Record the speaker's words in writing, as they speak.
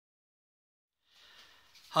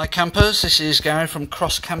Hi campers, this is Gary from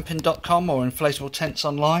crosscamping.com or Inflatable Tents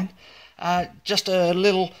Online. Just a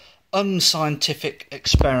little unscientific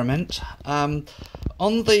experiment. On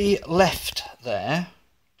the left there,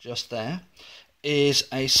 just there, is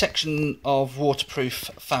a section of waterproof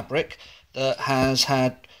fabric that has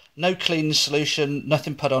had no clean solution,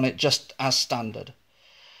 nothing put on it, just as standard.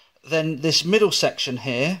 Then this middle section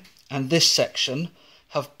here and this section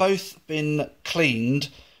have both been cleaned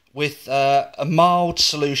with a mild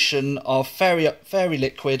solution of fairy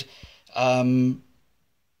liquid and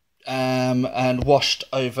washed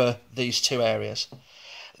over these two areas.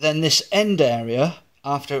 Then this end area,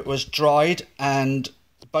 after it was dried and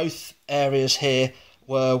both areas here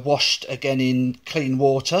were washed again in clean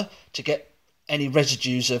water to get any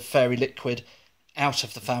residues of fairy liquid out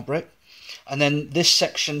of the fabric. And then this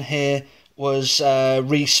section here was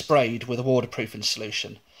resprayed with a waterproofing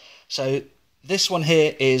solution. So this one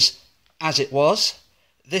here is as it was.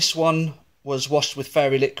 This one was washed with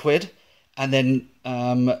fairy liquid and then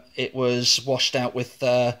it was washed out with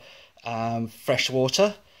fresh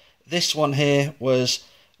water. This one here was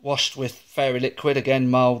washed with fairy liquid,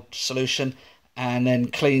 again mild solution, and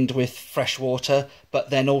then cleaned with fresh water,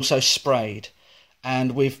 but then also sprayed.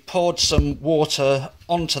 And we've poured some water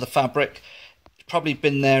onto the fabric. It's probably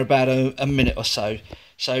been there about a minute or so.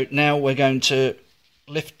 So now we're going to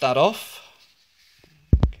lift that off.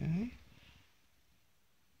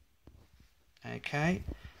 Okay.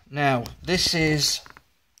 Now this is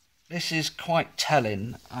quite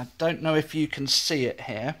telling. I don't know if you can see it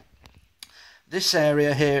here. This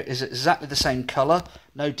area here is exactly the same colour,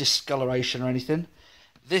 no discoloration or anything.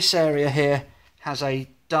 This area here has a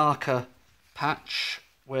darker patch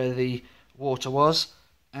where the water was,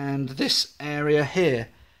 and this area here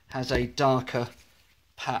has a darker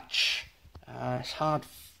patch. It's hard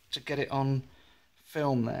to get it on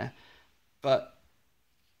film there, but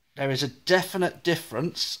there is a definite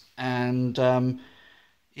difference, and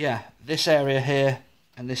yeah, this area here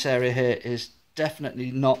and this area here is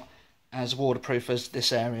definitely not as waterproof as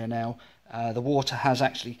this area now. The water has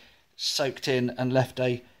actually soaked in and left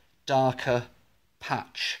a darker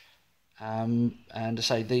patch, and to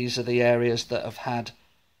say these are the areas that have had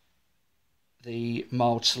the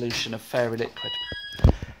mild solution of fairy liquid.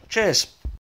 Cheers.